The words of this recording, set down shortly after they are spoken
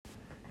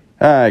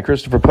Hi,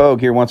 Christopher Pogue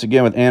here once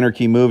again with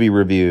Anarchy Movie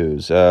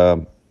Reviews.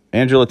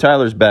 Angela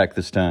Tyler's back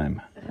this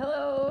time.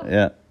 Hello.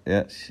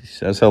 Yeah, she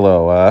says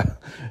hello.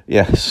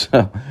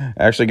 So I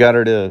actually got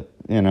her to,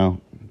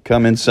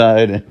 come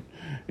inside,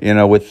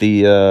 with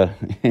the,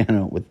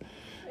 with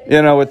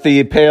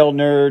the pale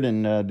nerd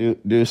and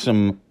do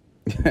some,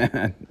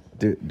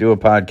 do a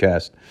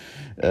podcast.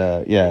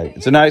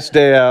 It's a nice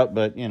day out,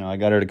 but, I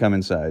got her to come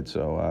inside,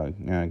 so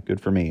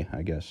good for me,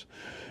 I guess.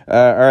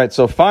 All right,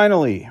 so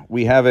finally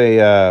we have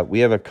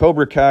a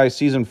Cobra Kai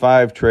season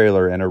 5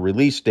 trailer and a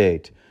release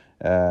date.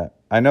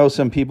 I know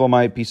some people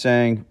might be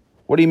saying,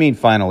 "What do you mean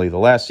finally? The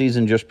last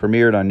season just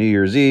premiered on New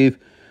Year's Eve."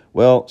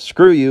 Well,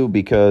 screw you,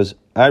 because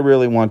I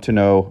really want to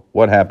know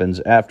what happens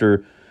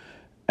after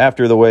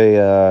the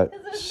way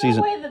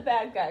season. No way the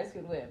bad guys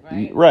could win,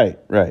 right?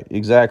 Right,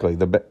 exactly.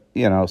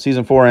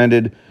 Season 4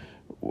 ended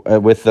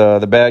with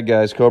the bad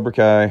guys, Cobra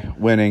Kai,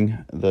 winning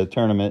the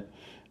tournament.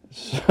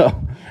 So,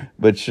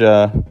 which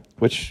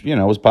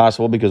was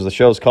possible because the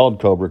show's called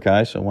Cobra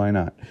Kai, so why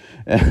not?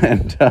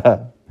 And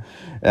I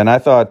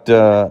kind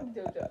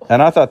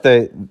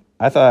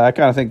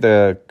of think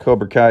the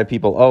Cobra Kai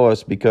people owe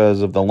us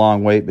because of the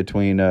long wait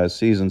between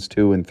seasons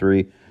 2 and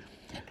 3.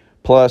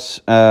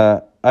 Plus,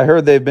 I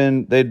heard they'd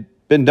been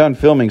done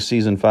filming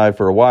season 5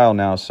 for a while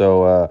now,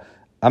 so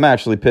I'm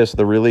actually pissed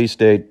the release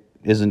date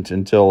isn't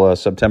until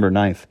September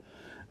 9th.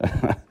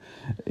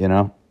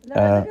 No, it's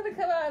not going to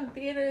come out in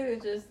theaters.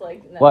 It's just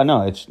like Netflix. Well,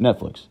 no, it's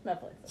Netflix.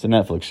 It's a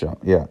Netflix show.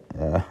 Yeah,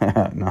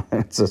 no,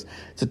 it's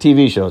a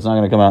TV show. It's not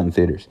going to come out in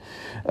theaters.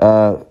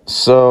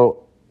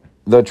 So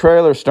the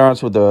trailer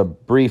starts with a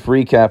brief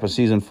recap of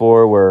season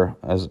 4, where,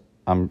 as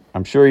I'm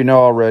sure you know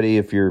already,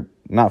 if you're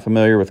not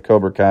familiar with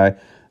Cobra Kai,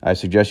 I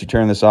suggest you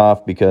turn this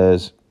off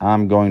because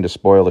I'm going to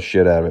spoil the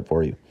shit out of it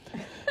for you.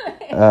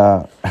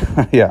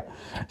 Yeah.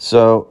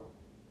 So.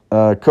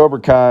 Cobra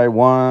Kai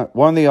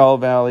won the All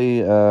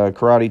Valley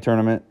karate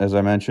tournament, as I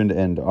mentioned,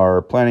 and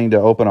are planning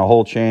to open a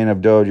whole chain of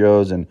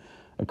dojos. And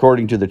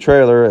according to the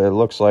trailer, it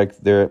looks like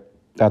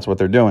that's what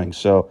they're doing.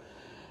 So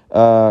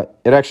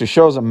it actually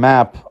shows a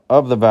map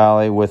of the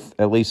valley with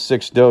at least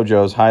 6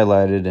 dojos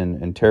highlighted,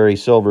 and Terry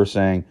Silver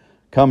saying,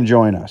 "Come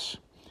join us."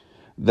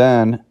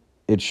 Then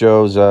it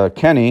shows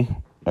Kenny,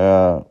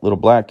 little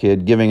black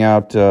kid, giving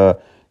out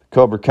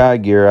Cobra Kai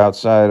gear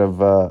outside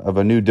of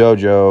a new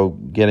dojo,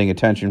 getting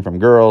attention from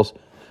girls,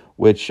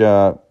 which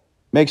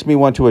makes me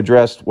want to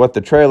address what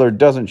the trailer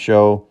doesn't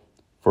show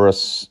for a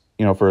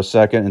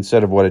second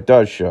instead of what it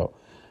does show.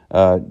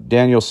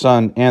 Daniel's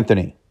son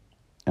Anthony.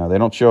 Now, they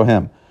don't show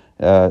him.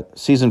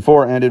 Season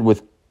 4 ended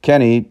with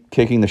Kenny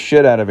kicking the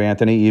shit out of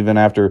Anthony, even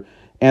after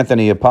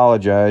Anthony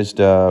apologized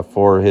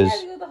for his.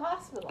 He had to go to the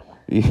hospital.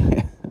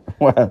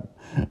 Well,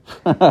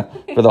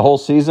 for the whole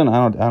season,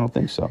 I don't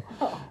think so.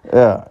 Oh.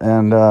 Yeah,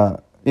 and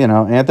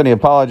Anthony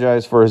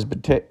apologized for his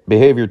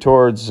behavior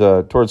towards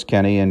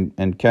Kenny,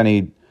 and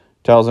Kenny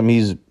tells him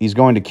he's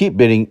going to keep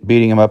beating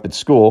him up at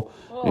school.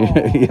 Oh.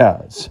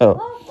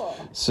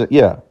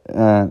 Yeah,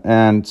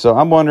 and so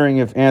I'm wondering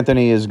if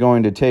Anthony is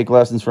going to take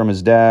lessons from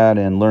his dad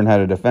and learn how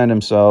to defend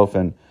himself,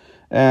 and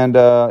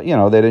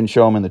they didn't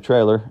show him in the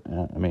trailer.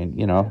 They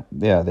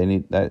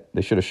need that.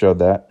 They should have showed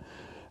that.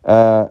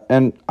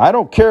 And I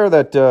don't care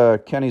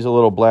that Kenny's a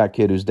little black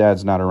kid whose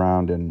dad's not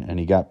around and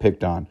he got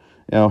picked on.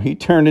 He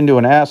turned into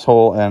an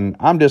asshole, and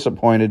I'm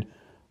disappointed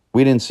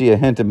we didn't see a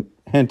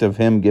hint of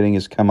him getting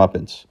his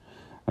comeuppance.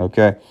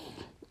 Okay,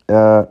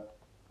 not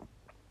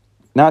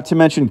to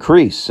mention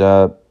Kreese.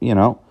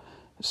 Remember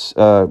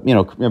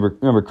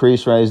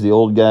Kreese, right? He's the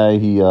old guy.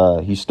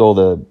 He stole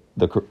the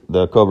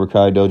Cobra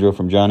Kai dojo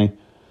from Johnny.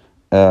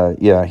 They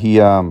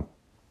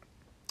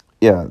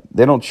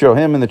don't show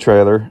him in the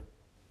trailer.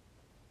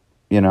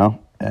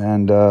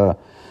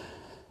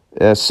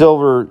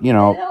 Silver, They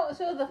don't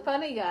show the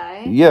funny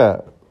guy.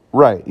 Yeah,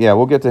 right. Yeah,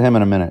 we'll get to him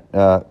in a minute.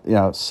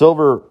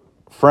 Silver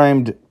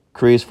framed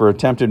Kreese for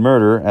attempted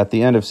murder at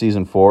the end of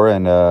season 4,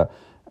 and I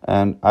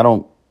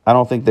don't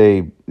think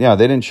they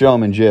didn't show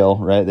him in jail,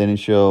 right? They didn't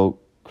show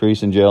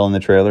Kreese in jail in the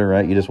trailer,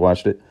 right? You just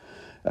watched it.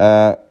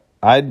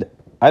 I'd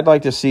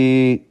like to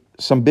see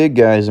some big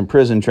guys in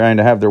prison trying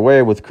to have their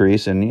way with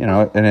Kreese, and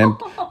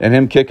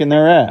him kicking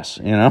their ass.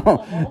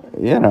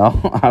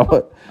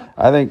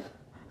 I think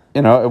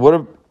it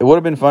would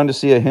have been fun to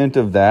see a hint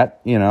of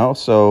that.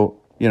 So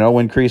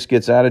when Kreese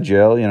gets out of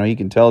jail, he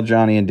can tell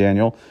Johnny and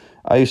Daniel,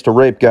 "I used to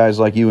rape guys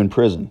like you in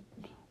prison."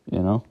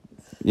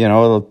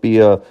 It'll be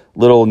a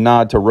little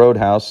nod to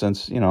Roadhouse,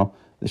 since the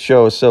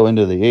show is so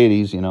into the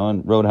 80s,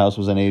 and Roadhouse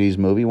was an 80s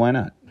movie. Why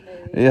not?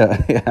 Maybe. Yeah.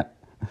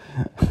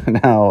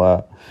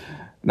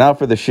 Now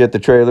for the shit the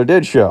trailer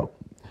did show.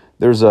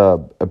 There's a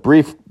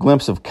brief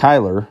glimpse of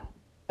Kyler,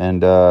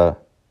 and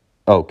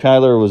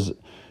Kyler's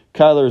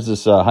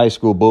this high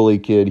school bully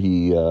kid.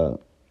 He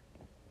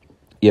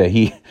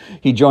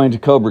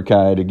joined Cobra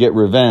Kai to get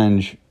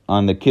revenge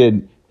on the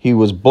kid he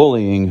was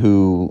bullying,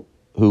 who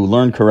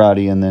learned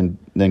karate and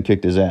then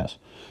kicked his ass.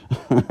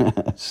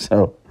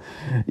 So,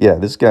 yeah,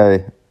 this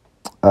guy,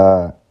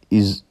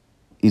 he's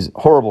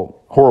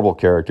horrible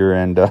character,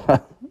 and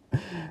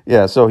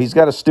Yeah, so he's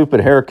got a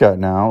stupid haircut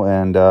now,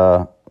 and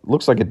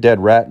looks like a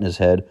dead rat in his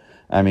head.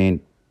 I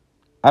mean,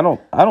 I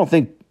don't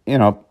think,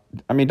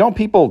 don't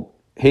people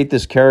hate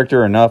this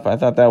character enough? I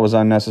thought that was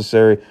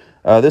unnecessary.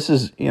 This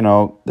is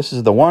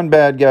the one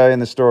bad guy in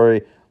the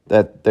story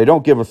that they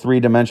don't give a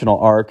three-dimensional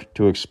arc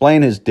to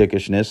explain his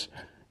dickishness.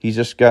 He's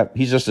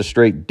just a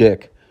straight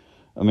dick.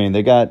 I mean,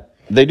 they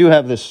do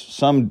have this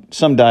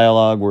some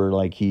dialogue where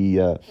like he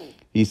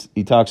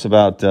talks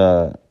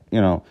about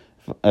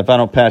if I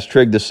don't pass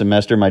trig this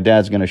semester, my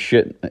dad's gonna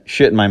shit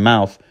in my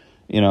mouth.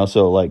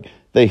 So like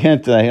they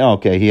hint that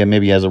okay,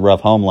 maybe has a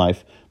rough home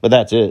life, but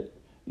that's it.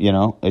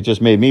 It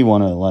just made me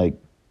want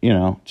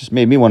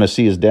to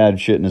see his dad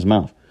shit in his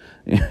mouth.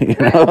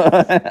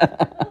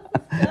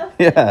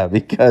 Yeah,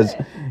 because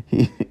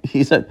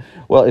he's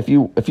if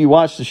you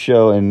watched the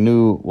show and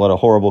knew what a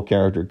horrible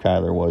character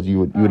Kyler was,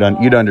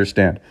 you'd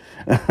understand.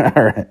 All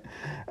right,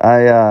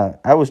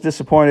 I was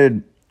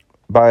disappointed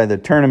by the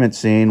tournament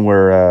scene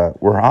where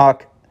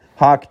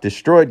Hawk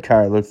destroyed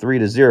Kyler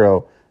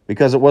 3-0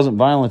 because it wasn't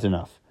violent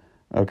enough.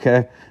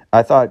 Okay,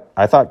 I thought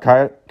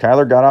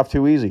Kyler got off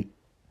too easy.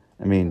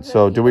 I mean,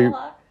 so do we?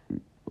 Hawk?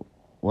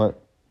 What?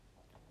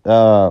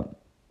 No.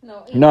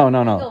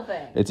 No.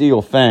 It's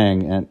Eagle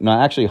Fang, and no,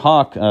 actually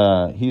Hawk.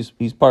 He's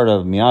part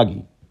of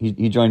Miyagi.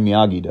 He joined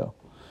Miyagi-Do.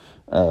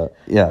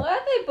 Yeah. Why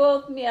are they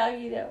both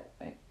Miyagi-Do?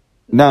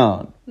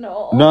 No.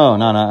 No.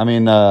 I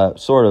mean,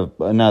 sort of.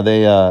 No,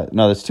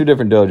 that's two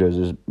different dojos.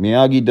 There's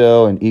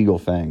Miyagi-Do and Eagle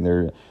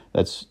Fang.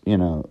 That's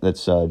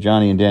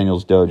Johnny and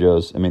Daniel's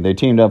dojos. I mean, they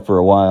teamed up for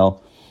a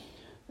while,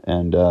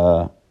 and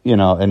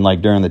and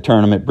like during the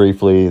tournament,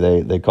 briefly,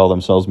 they call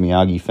themselves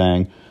Miyagi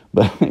Fang,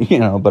 but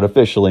but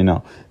officially,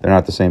 no, they're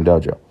not the same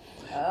dojo.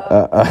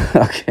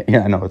 Okay,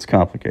 yeah, I know it's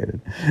complicated.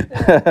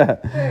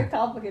 Very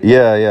complicated.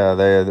 Yeah.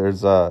 They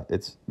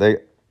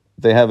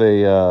have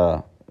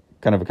a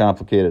kind of a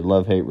complicated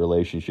love-hate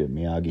relationship,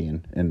 Miyagi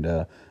and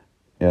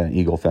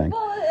Eagle Fang.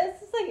 Well,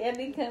 it's just like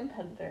any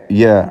competitor.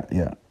 Yeah.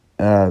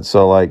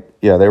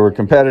 They were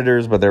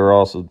competitors, but they were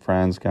also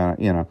friends, kind of,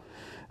 They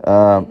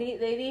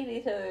need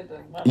each other.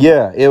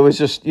 Yeah, it was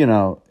just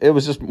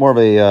more of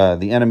a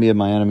the enemy of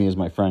my enemy is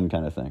my friend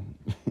kind of thing.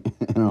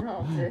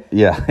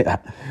 Yeah.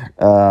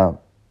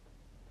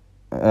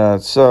 I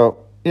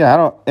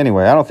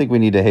don't think we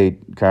need to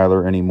hate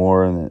Kyler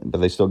anymore,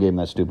 but they still gave him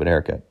that stupid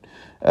haircut.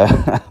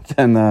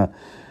 Then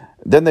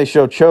they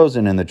show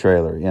Chosen in the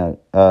trailer.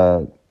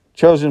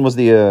 Chosen was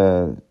he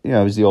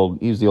was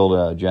the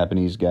old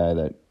Japanese guy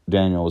that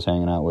Daniel was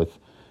hanging out with,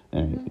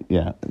 and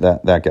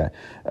that guy.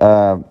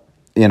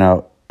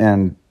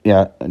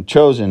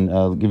 Chosen.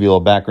 I'll give you a little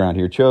background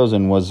here.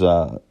 Chosen was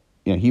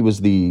he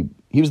was the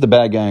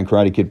bad guy in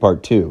Karate Kid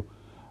Part 2,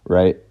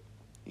 right?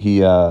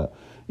 Daniel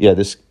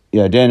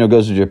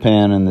goes to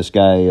Japan, and this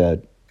guy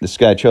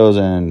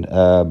Chosen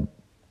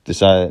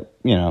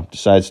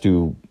decides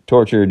to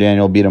torture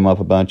Daniel, beat him up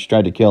a bunch,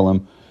 tried to kill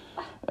him,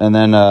 and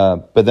then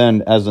but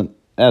then as an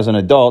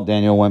adult,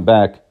 Daniel went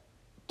back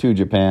to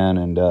Japan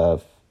and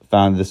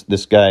found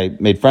this guy,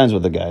 made friends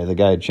with the guy. The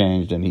guy had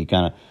changed, and he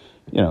kind of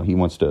he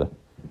wants to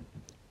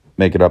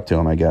make it up to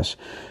him, I guess.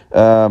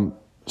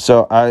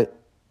 So I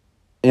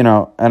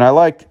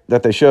liked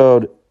that they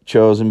showed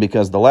Chosen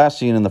because the last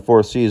scene in the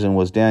 4th season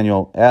was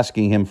Daniel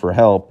asking him for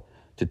help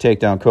to take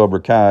down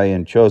Cobra Kai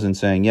and Chosen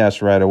saying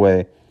yes right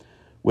away,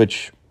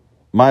 which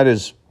might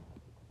as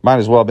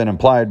well have been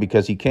implied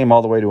because he came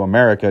all the way to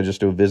America just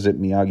to visit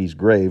Miyagi's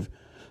grave.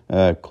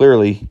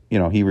 Clearly,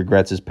 he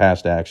regrets his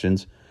past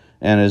actions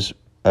and is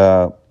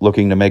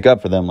looking to make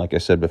up for them, like I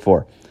said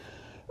before.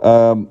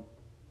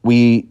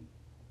 We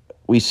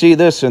see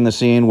this in the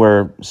scene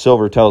where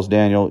Silver tells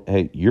Daniel,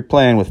 "Hey, you're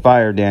playing with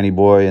fire, Danny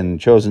boy," and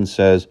Chosen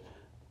says,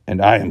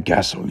 "And I am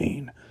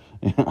gasoline."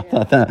 I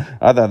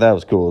thought that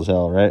was cool as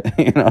hell, right?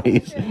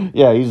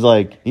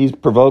 He's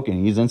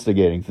provoking, he's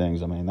instigating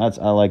things. I mean, I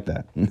like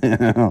that.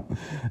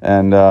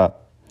 And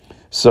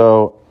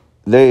so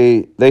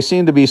they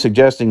seem to be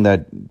suggesting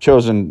that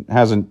Chosen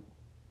hasn't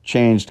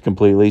changed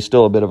completely,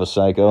 still a bit of a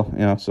psycho,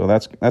 so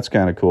that's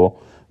kind of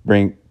cool.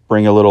 Bring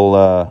a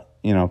little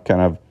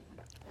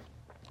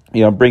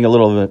bring a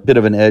little bit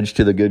of an edge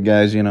to the good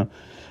guys, and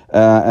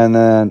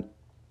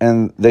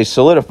they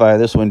solidify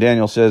this when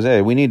Daniel says,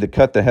 "Hey, we need to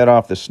cut the head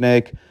off the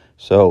snake."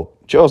 So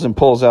Chosen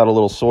pulls out a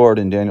little sword,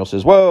 and Daniel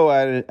says, "Whoa,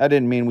 I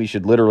didn't mean we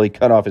should literally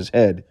cut off his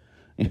head."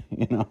 That's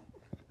what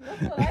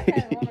I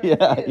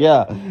kind of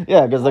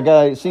Yeah, because the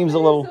guy seems a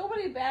little... So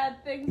many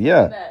bad things in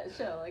that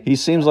show. Like, he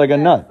seems like a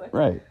nut,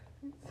 right?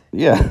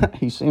 Yeah,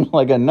 he seems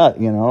like a nut,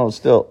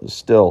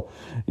 still,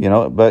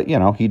 but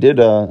he did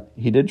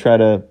try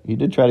to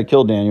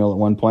kill Daniel at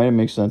one point. It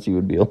makes sense he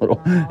would be a little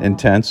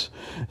intense.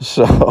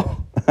 So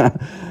I'm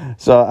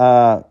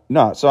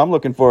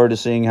looking forward to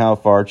seeing how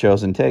far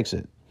Chosen takes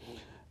it.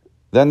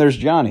 Then there's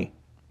Johnny.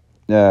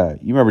 You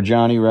remember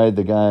Johnny, right?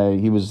 The guy,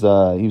 he was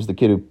the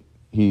kid who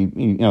he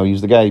was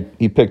the guy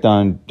he picked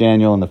on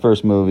Daniel in the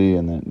first movie,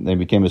 and then they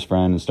became his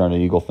friend and started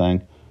Eagle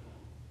Fang.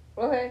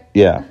 Okay.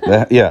 Yeah.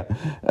 That's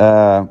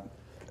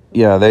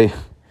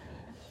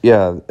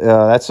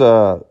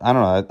I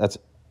don't know.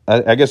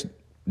 I guess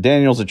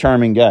Daniel's a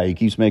charming guy. He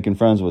keeps making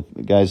friends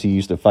with guys he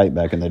used to fight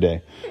back in the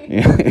day.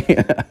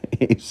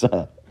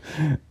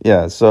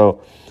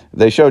 So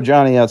they show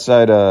Johnny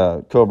outside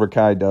Cobra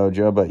Kai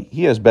dojo, but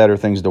he has better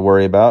things to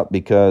worry about,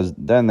 because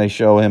then they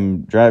show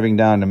him driving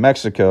down to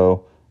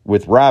Mexico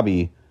with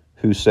Robbie,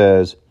 who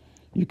says,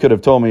 "You could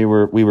have told me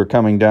we were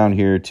coming down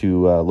here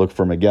to look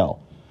for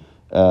Miguel."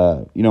 You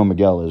know who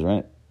Miguel is,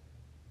 right?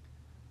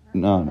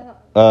 No.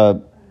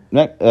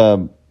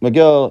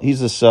 Miguel,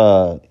 he's this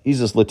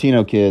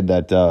Latino kid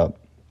that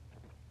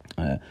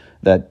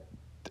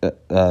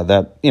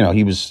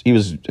he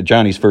was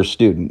Johnny's first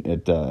student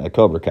at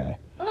Cobra Kai.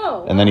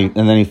 Oh. And then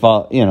he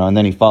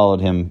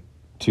followed him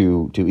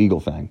to Eagle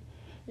Fang.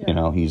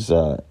 Yeah. He's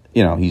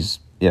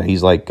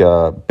like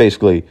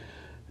basically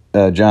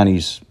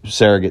Johnny's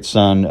surrogate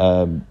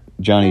son.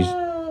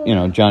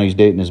 Johnny's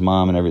dating his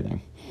mom and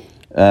everything.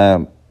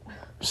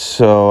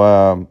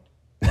 So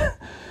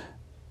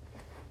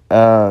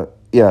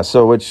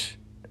which,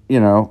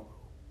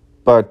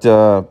 but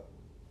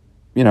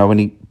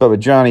with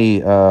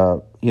Johnny,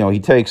 he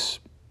takes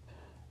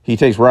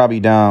Robbie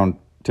down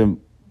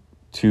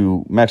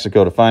to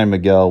Mexico to find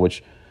Miguel,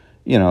 which,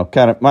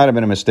 kind of might have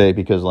been a mistake,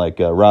 because like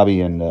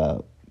Robbie and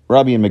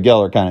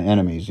Miguel are kind of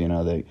enemies.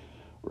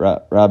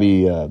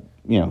 Robbie,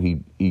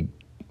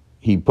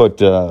 he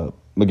put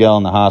Miguel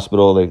in the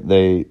hospital.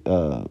 They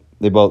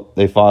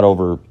fought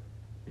over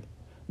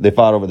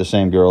the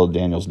same girl,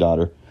 Daniel's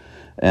daughter,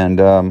 and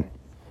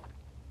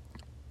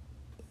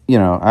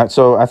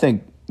so I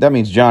think that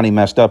means Johnny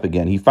messed up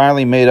again. He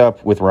finally made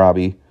up with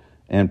Robbie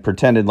and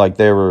pretended like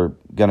they were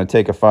going to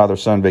take a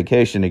father-son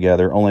vacation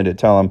together, only to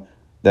tell him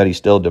that he's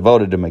still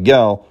devoted to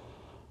Miguel.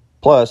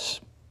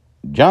 Plus,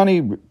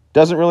 Johnny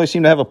doesn't really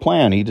seem to have a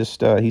plan. He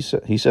just he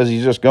says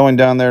he's just going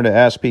down there to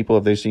ask people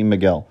if they've seen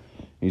Miguel.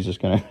 He's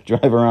just going to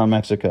drive around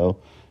Mexico,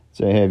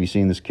 say, "Hey, have you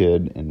seen this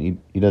kid?" And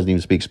he doesn't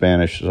even speak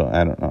Spanish, so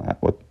I don't know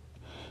what.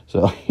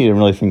 So he didn't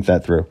really think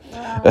that through.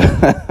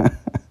 Wow.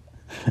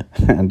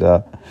 And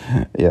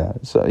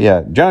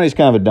Johnny's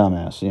kind of a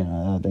dumbass.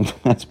 I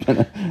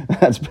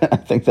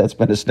think that's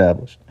been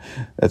established.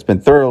 That's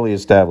been thoroughly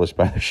established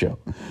by the show.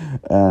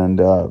 And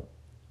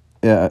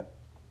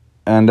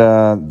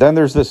then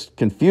there's this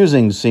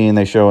confusing scene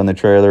they show in the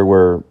trailer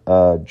where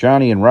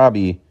Johnny and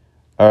Robbie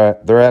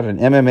they're at an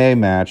MMA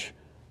match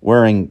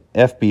wearing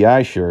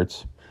FBI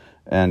shirts,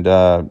 and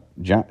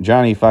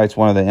Johnny fights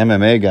one of the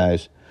MMA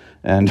guys,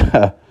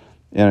 and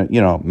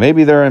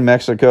maybe they're in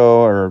Mexico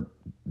or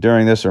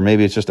during this, or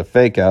maybe it's just a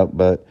fake out.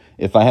 But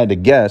if I had to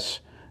guess,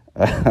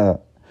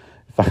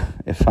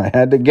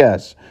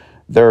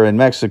 they're in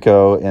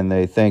Mexico, and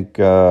they think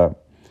they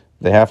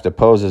have to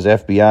pose as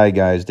FBI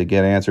guys to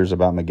get answers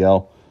about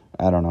Miguel.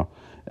 I don't know.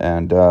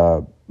 And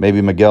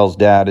maybe Miguel's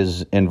dad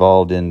is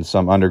involved in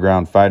some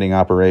underground fighting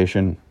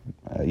operation.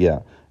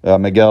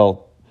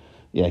 Miguel,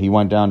 he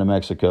went down to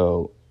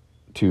Mexico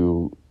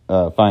to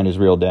find his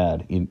real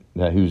dad, who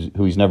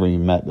he's never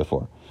even met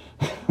before.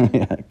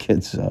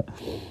 Kid's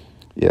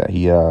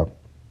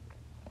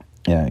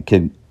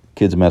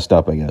messed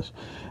up, I guess.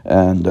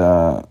 And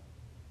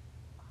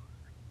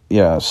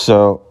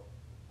so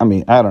I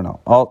mean, I don't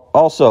know.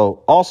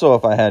 Also,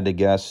 if I had to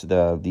guess,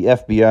 the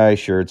FBI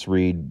shirts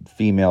read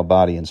 "female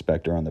body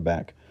inspector" on the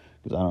back,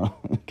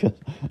 because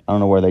I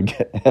don't know where they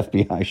get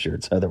FBI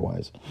shirts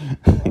otherwise.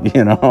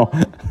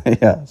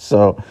 Yeah.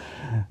 So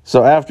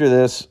after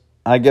this,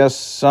 I guess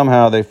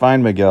somehow they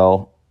find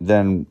Miguel.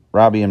 Then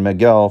Robbie and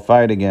Miguel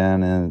fight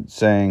again, and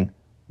saying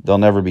they'll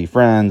never be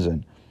friends.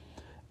 And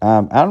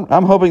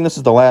I'm hoping this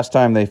is the last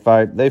time they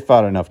fight. They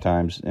fought enough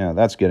times.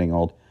 That's getting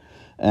old.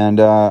 And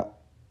I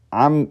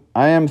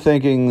am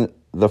thinking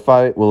the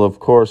fight will, of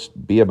course,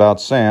 be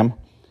about Sam.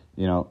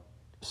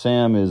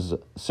 Sam is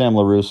Sam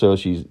LaRusso.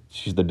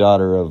 She's the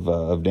daughter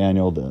of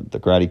Daniel, the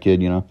Karate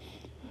Kid.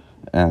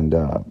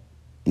 And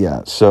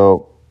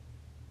so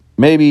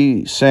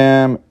maybe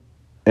Sam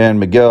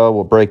and Miguel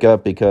will break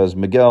up, because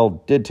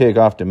Miguel did take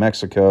off to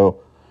Mexico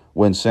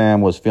when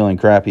Sam was feeling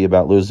crappy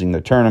about losing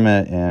the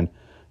tournament, and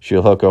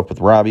she'll hook up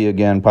with Robbie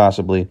again,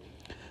 possibly.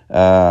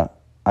 I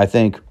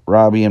think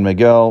Robbie and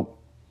Miguel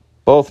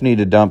both need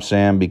to dump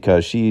Sam,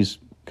 because she's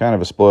kind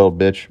of a spoiled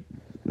bitch,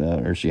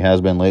 or she has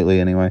been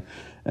lately anyway.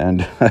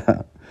 And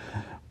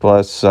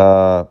plus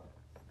their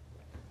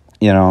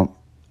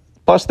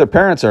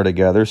parents are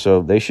together,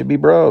 so they should be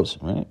bros,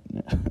 right?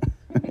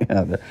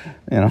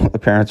 The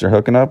parents are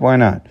hooking up. Why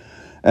not?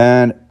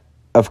 And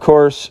of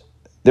course,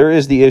 there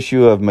is the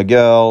issue of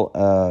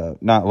Miguel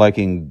not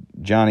liking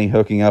Johnny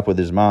hooking up with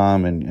his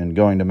mom and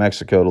going to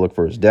Mexico to look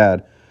for his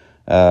dad.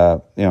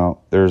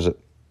 There's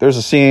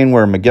a scene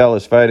where Miguel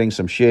is fighting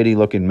some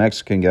shady-looking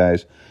Mexican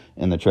guys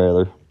in the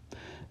trailer,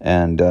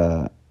 and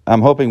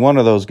I'm hoping one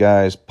of those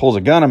guys pulls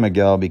a gun on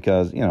Miguel,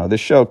 because this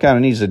show kind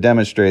of needs to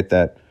demonstrate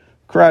that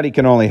karate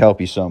can only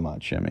help you so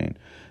much. I mean,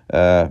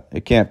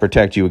 it can't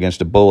protect you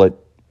against a bullet.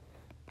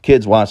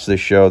 Kids watch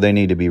this show; they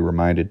need to be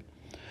reminded.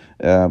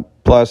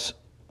 Plus,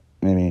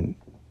 I mean,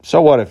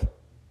 so what if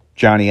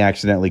Johnny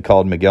accidentally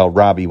called Miguel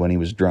Robbie when he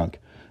was drunk?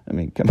 I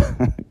mean,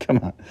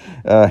 come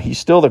on. He's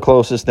still the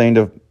closest thing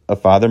to a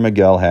father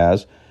Miguel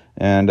has.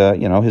 And,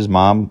 his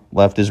mom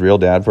left his real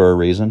dad for a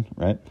reason,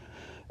 right?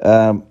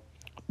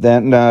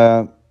 Then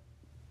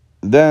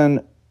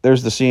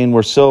there's the scene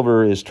where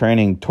Silver is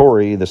training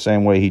Tori the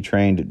same way he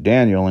trained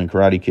Daniel in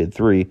Karate Kid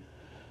 3.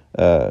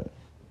 Yeah.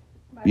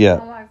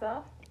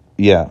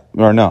 Yeah.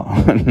 Or no.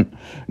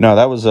 No,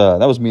 that was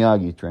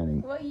Miyagi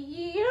training. Well,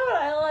 you know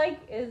what I like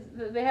is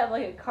that they have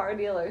like a car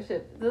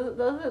dealership.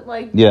 Doesn't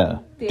like yeah.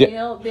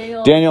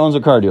 Daniel owns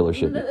a car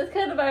dealership. It's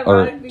kind of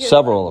ironic or because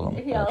several of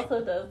them. He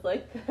also does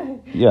like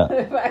yeah.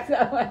 wax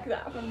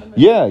out from the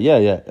movie. Yeah.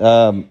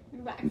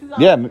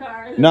 Yeah.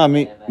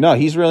 No,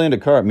 he's really into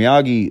car.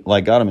 Miyagi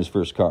got him his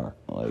first car.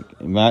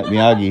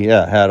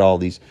 Miyagi, had all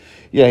these.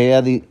 Yeah, he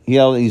had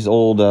these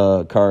old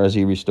cars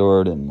he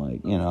restored and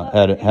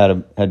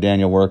had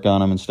Daniel work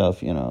on them and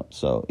stuff.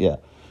 So yeah.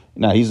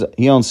 No,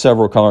 he owns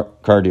several car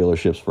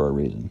dealerships for a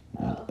reason.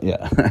 Oh.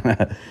 Yeah,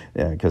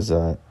 yeah, because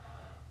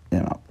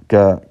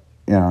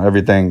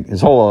everything.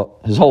 His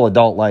whole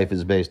adult life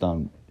is based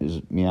on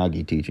his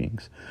Miyagi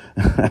teachings.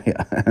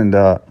 Yeah, and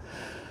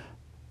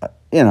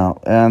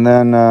and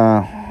then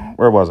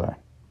where was I?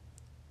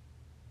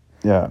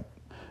 Yeah,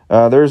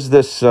 there's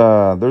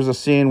a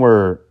scene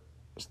where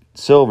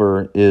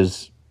Silver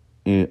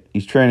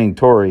he's training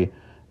Tori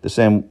the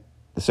same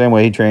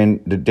way he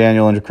trained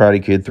Daniel in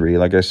Karate Kid 3,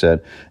 like I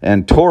said.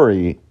 And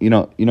Tori, you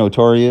know who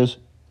Tori is?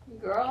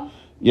 Girl?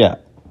 Yeah.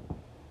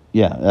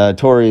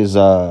 Tori is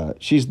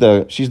she's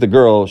the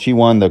girl. She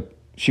won the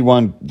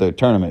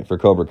tournament for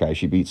Cobra Kai.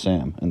 She beat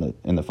Sam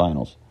in the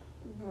finals.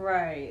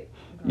 Right.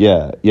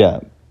 Yeah. Yeah.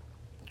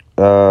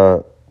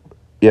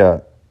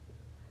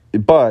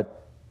 But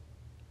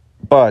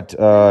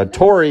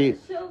Tori.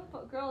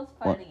 Girls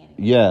fighting anymore.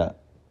 Yeah.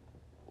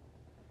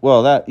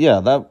 Well, that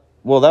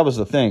was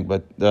the thing,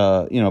 but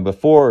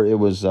before it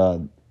was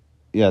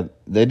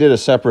they did a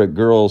separate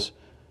girls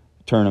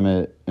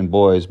tournament and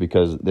boys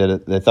because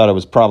they thought it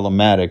was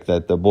problematic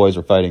that the boys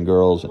were fighting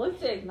girls.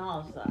 Let's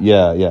acknowledge that.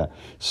 Yeah.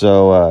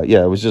 So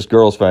it was just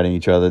girls fighting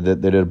each other. They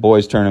did a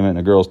boys tournament and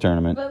a girls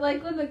tournament. But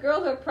when the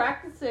girls are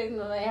practicing,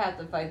 then they have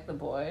to fight the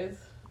boys.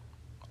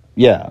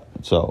 Yeah.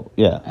 So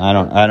I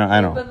don't.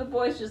 But the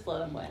boys just let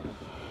them win.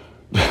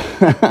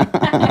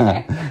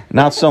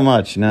 Not so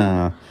much,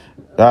 no.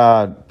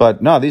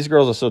 But no, these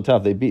girls are so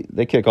tough.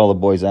 They kick all the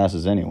boys'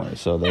 asses anyway.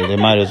 So they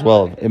might as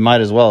well. It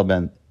might as well have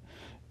been.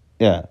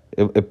 Yeah,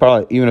 it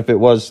probably, even if it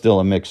was still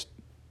a mixed,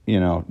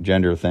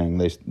 gender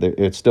thing,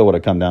 it still would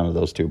have come down to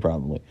those two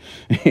probably.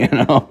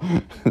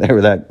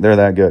 They're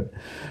that good.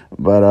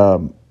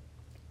 But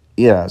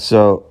yeah.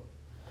 So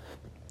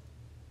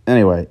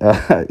anyway,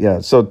 yeah.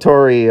 So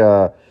Tori,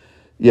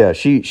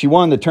 she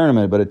won the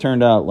tournament, but it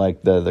turned out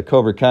like the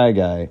Cobra Kai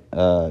guy,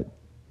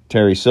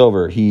 Terry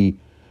Silver, he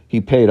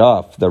paid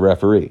off the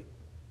referee.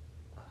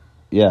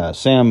 Yeah,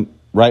 Sam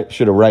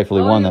should have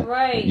rightfully won that.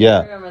 Right. Yeah,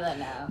 I remember that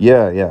now.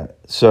 Yeah.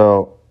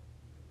 So,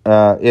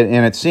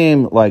 it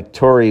seemed like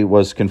Tori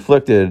was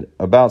conflicted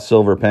about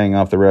Silver paying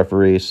off the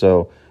referee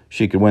so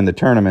she could win the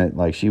tournament.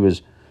 Like she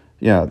was,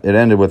 it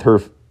ended with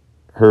her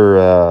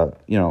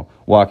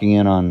walking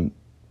in on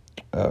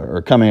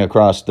or coming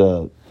across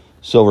the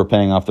Silver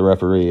paying off the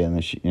referee, and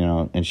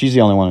and she's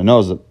the only one who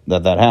knows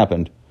that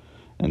happened,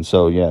 and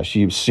so yeah,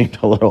 she seemed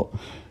a little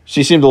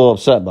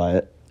upset by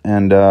it,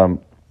 and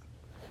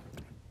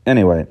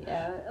anyway,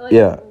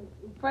 yeah.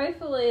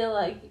 Rightfully,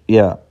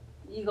 yeah.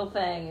 Eagle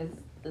Fang is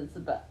the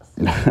best.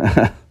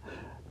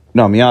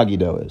 No,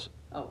 Miyagi-Do is.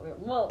 Oh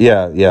well.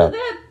 Yeah. So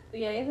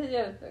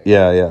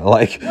Yeah.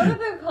 Like. What are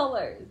their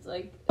colors?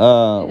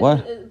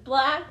 What? Is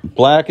black.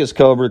 Black is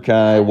Cobra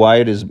Kai.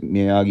 White is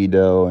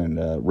Miyagi-Do,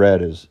 and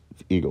red is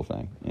Eagle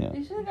Fang. Yeah.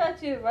 You should have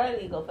got you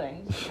red Eagle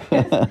Fang.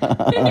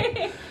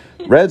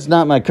 Red's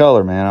not my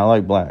color, man. I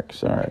like black.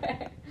 Sorry.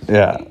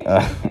 Yeah.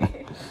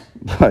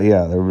 But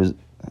yeah, there was.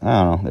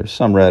 I don't know. There's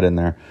some red in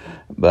there,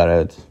 but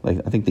it's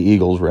I think the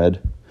eagle's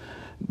red.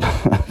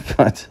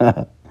 But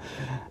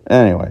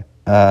anyway,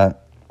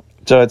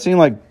 so it seemed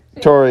like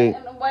Tori.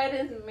 And white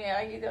is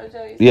Miyagi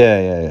Dojo.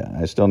 Yeah.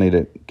 I still need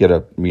to get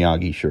a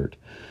Miyagi shirt.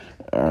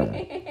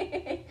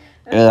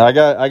 Yeah, I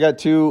got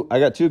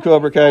two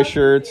Cobra Kai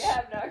shirts.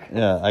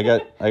 Yeah, I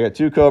got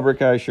two Cobra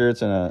Kai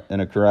shirts and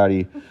a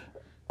karate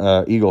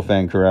Eagle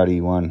Fang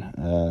karate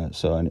one.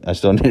 So I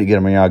still need to get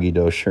a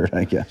Miyagi-Do shirt,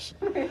 I guess.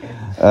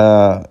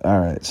 All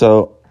right.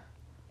 So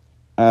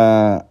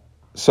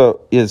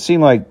it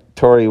seemed like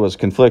Tori was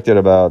conflicted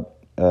about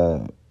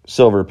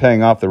Silver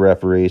paying off the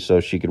referee so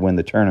she could win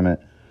the tournament.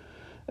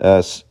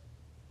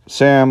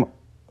 Sam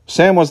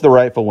was the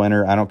rightful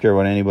winner. I don't care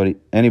what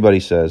anybody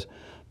says,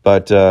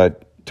 but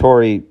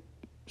Tori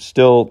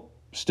still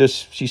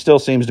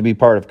seems to be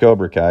part of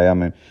Cobra Kai. I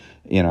mean,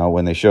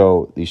 when they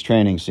show these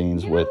training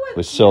scenes with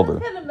Silver.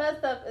 It's kind of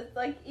messed up. It's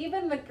like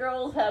even the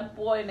girls have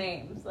boy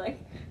names.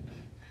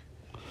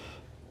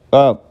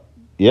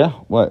 Yeah.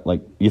 What?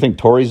 Like, you think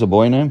Tori's a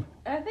boy name?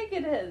 I think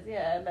it is.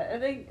 Yeah, I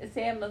think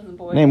Sam is a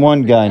boy. Name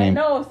one guy named.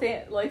 I know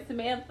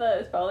Samantha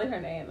is probably her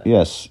name.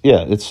 Yes.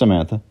 Yeah, it's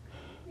Samantha.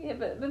 Yeah,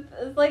 but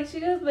It's like she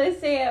goes by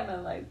Sam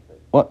and like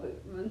What?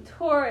 and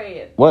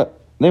Tori. What?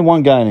 Name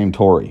one guy named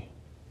Tori.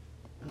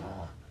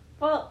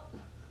 Well,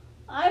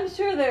 I'm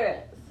sure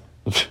there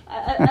is.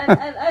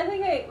 I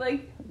think I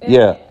like.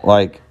 Yeah,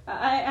 like.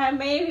 I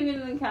may have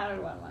even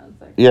encountered one once.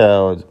 Like,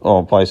 yeah,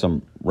 probably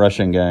some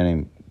Russian guy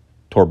named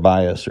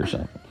Tobias or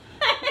something.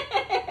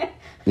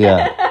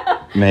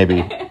 Yeah,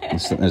 maybe.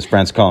 His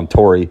friends call him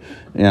Tori,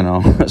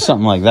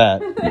 something like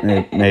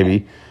that.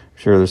 Maybe.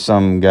 Sure, there's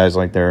some guys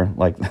out there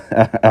like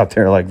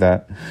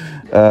that.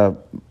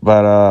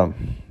 But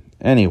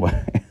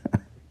anyway.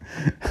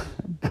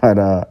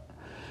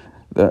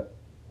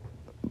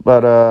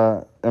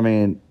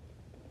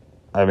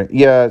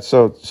 Yeah.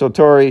 So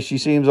Tori, she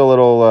seems a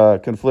little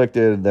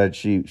conflicted that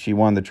she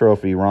won the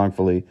trophy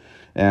wrongfully,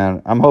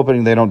 and I'm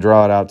hoping they don't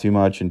draw it out too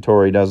much, and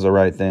Tori does the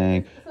right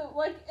thing. So,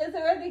 like, is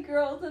there any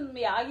girls in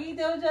Miyagi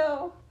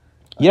Dojo?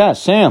 Yeah,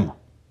 Sam.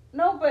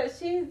 No, but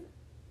she's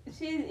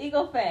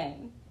Eagle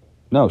Fang.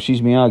 No,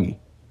 she's Miyagi.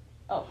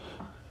 Oh.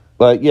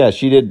 But yeah,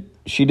 she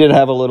did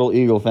have a little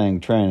Eagle Fang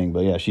training,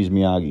 but yeah, she's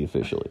Miyagi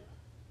officially.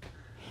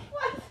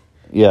 What?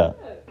 Yeah.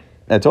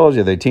 I told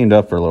you they teamed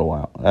up for a little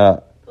while. Okay.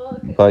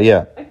 But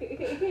yeah.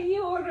 Can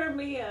you order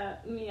me a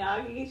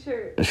Miyagi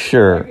shirt?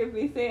 Sure. Or give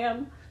me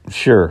Sam?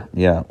 Sure.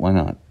 Yeah, why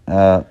not?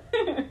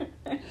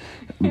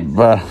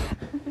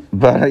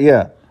 But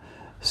yeah.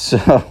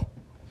 So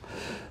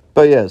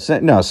but yeah,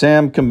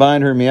 Sam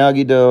combined her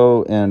Miyagi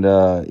Do and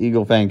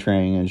Eagle Fang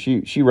training, and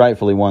she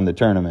rightfully won the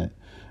tournament.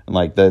 And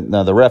like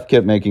the ref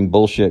kept making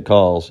bullshit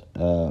calls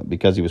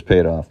because he was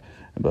paid off.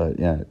 But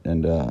yeah,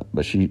 and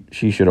but she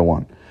should have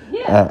won.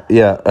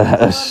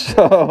 Yeah.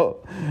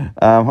 So,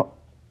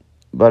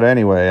 but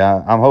anyway,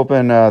 I'm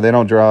hoping they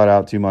don't draw it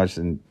out too much,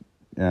 and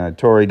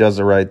Tori does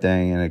the right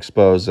thing and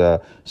expose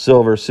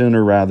Silver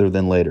sooner rather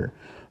than later.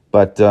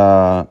 But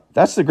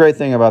that's the great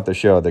thing about the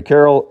show. The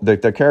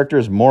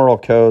characters' moral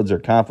codes are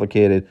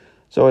complicated,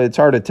 so it's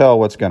hard to tell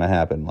what's going to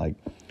happen. Like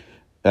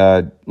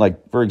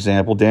for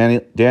example,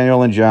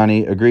 Daniel and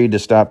Johnny agreed to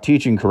stop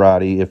teaching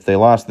karate if they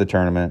lost the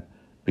tournament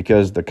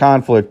because the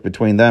conflict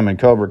between them and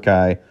Cobra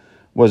Kai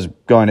was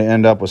going to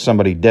end up with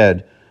somebody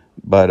dead.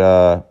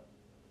 But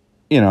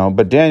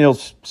but Daniel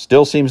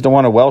still seems to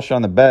want to Welsh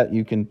on the bet.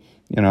 You can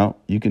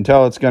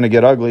tell it's going to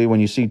get ugly when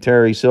you see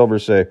Terry Silver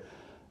say,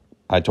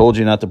 "I told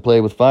you not to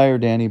play with fire,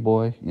 Danny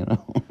boy."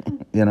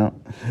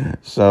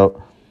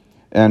 So,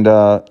 and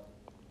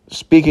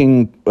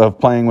speaking of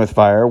playing with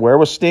fire, where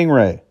was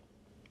Stingray?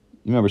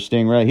 You remember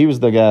Stingray? He was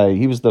the guy.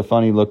 He was the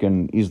funny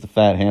looking. He's the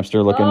fat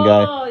hamster looking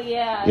guy. Oh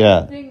yeah.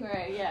 Yeah.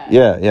 Stingray.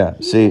 Yeah. Yeah.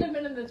 He See. should have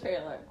been in the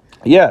trailer.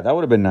 Yeah, that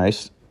would have been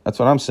nice. That's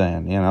what I'm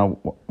saying.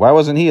 Why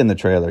wasn't he in the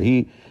trailer?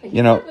 He's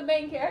not the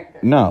main character.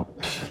 No.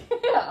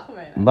 Oh,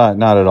 man. But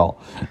not at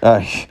all.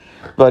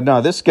 But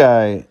no, this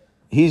guy.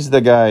 He's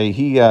the guy.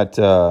 He got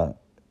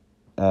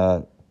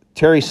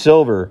Terry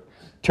Silver.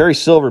 Terry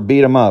Silver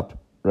beat him up,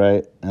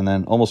 right, and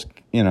then almost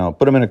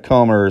put him in a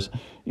coma, or,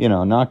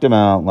 knocked him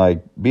out,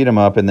 like beat him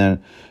up, and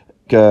then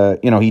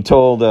he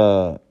told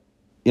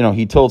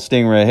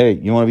Stingray, "Hey,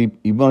 you want to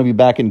be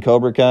back in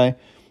Cobra Kai?"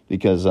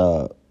 Because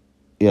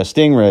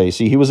Stingray,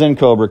 see, he was in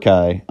Cobra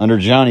Kai under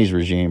Johnny's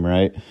regime,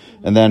 right?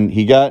 And then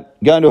he got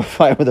into a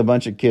fight with a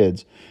bunch of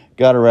kids,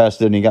 got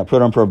arrested, and he got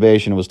put on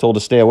probation and was told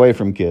to stay away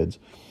from kids.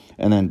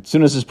 And then as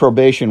soon as his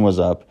probation was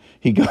up,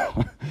 he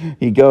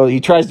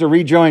tries to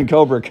rejoin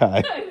Cobra Kai.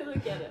 I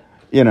didn't get it.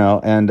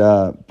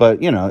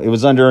 But it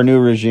was under a new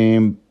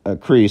regime,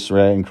 Kreese,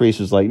 right? And Kreese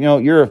was like,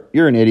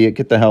 you're an idiot.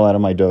 Get the hell out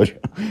of my dojo.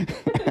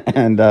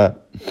 And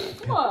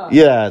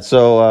yeah,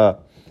 so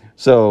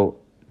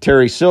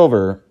Terry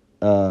Silver,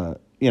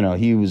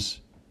 he's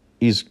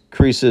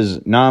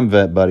Kreese's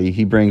non-vet buddy.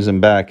 He brings him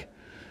back,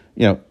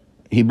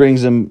 he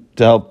brings him in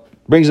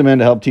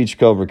to help teach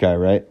Cobra Kai,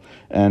 right?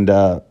 And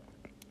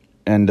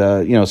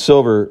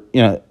Silver,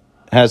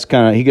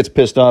 he gets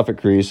pissed off at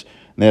Kreese,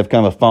 and they have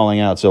kind of a falling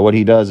out. So what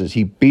he does is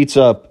he beats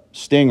up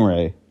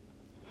Stingray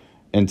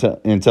and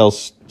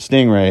tells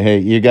Stingray, "Hey,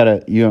 you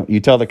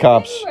tell the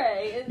cops."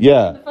 Stingray?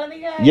 Yeah. The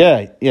funny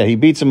guy? Yeah. He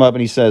beats him up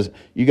and he says,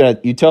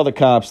 you tell the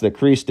cops that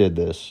Kreese did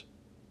this.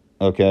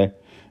 Okay?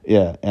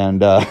 Yeah.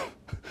 And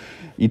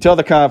you tell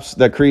the cops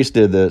that Kreese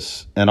did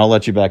this, and I'll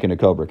let you back into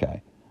Cobra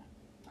Kai.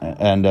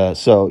 And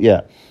so,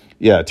 yeah.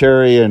 Yeah,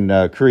 Terry and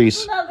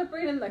Kreese. So now they're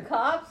bringing the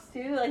cops,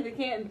 too? Like, they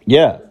can't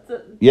deal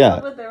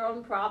with their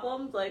own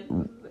problems? Like,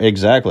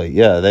 exactly.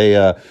 Yeah,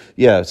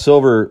 they,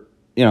 Silver,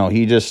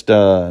 he just,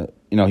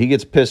 he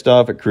gets pissed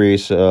off at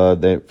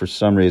Kreese for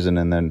some reason,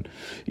 and then,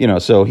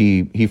 so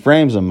he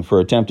frames him for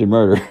attempted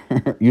murder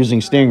using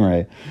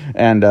Stingray,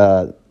 and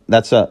that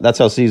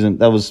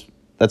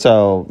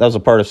was a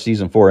part of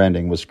season 4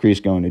 ending, was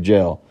Kreese going to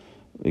jail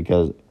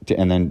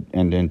and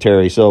then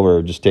Terry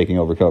Silver just taking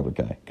over Cobra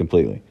Kai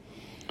completely.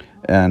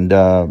 And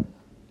so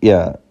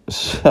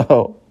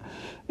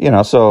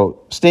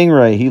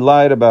Stingray, he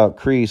lied about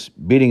Kreese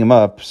beating him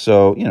up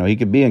so he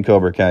could be in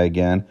Cobra Kai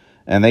again,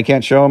 and they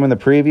can't show him in the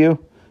preview.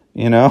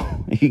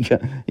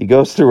 He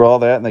goes through all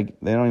that, and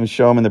they don't even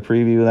show him in the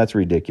preview. That's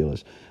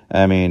ridiculous.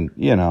 I mean,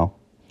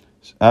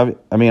 I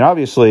mean,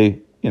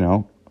 obviously,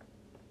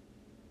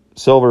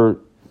 Silver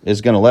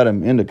is going to let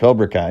him into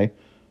Cobra Kai,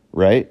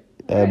 right?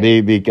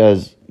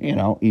 Because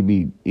he'd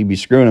be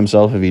screwing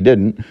himself if he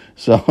didn't.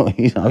 So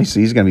he's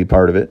going to be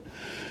part of it,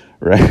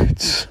 right?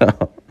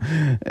 So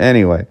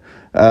anyway,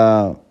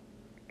 yeah,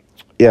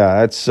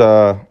 that's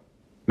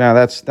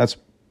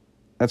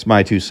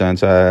my 2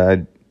 cents.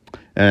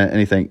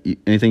 Anything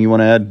you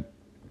want to add?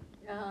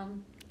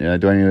 Yeah,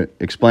 do I need to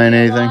explain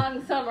anything?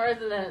 Long summer,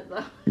 isn't it?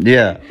 So.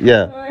 Yeah.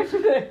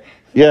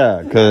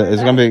 Yeah, because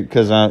it's gonna be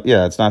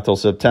it's not till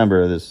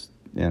September. This,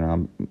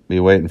 I'm be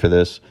waiting for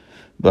this,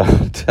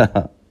 but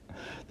I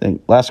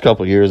think last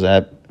couple of years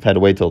I've had to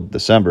wait till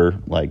December,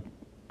 I've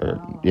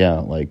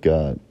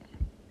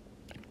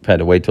had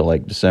to wait till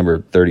like December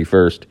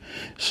 31st,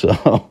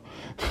 so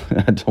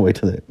I had to wait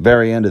till the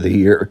very end of the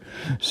year.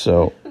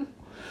 So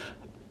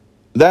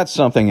that's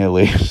something at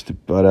least.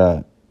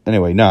 But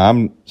anyway, no,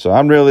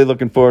 I'm really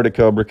looking forward to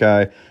Cobra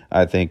Kai.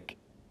 I think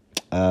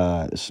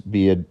this will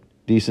be a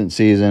decent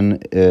season.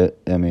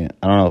 I mean,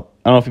 I don't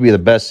know if it'll be the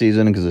best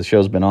season because the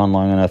show's been on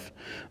long enough,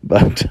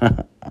 but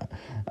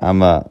I'm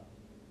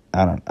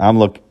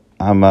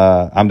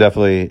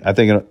definitely, I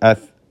think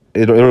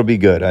it'll be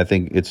good. I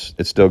think it's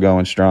still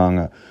going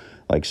strong.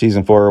 Like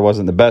season 4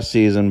 wasn't the best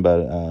season,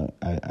 but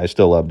I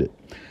still loved it.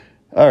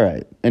 All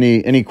right.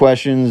 Any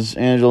questions,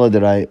 Angela?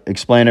 Did I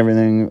explain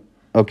everything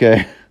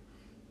okay?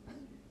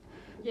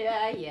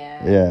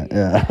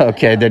 Yeah.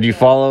 Okay. Did you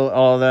follow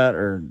all of that,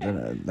 or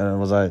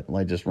was I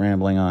like just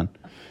rambling on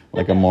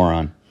like a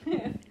moron,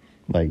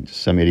 like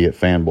some idiot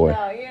fanboy?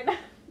 No, you're not.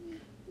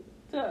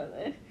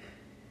 Totally.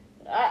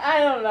 I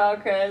don't know,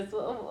 Chris.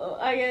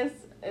 I guess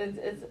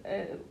it's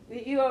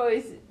you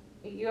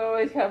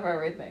always cover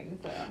everything.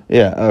 So.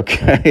 Yeah.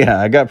 Okay.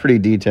 Yeah, I got pretty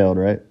detailed,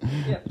 right?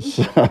 Yep.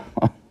 So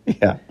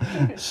yeah.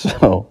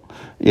 So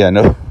yeah.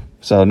 No.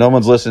 So no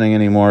one's listening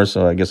anymore.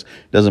 So I guess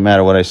it doesn't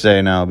matter what I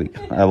say now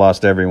because I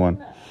lost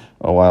everyone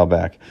a while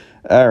back.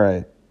 All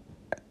right.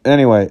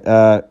 Anyway,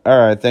 all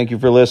right. Thank you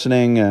for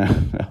listening. I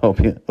hope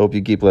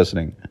you keep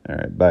listening. All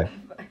right. Bye.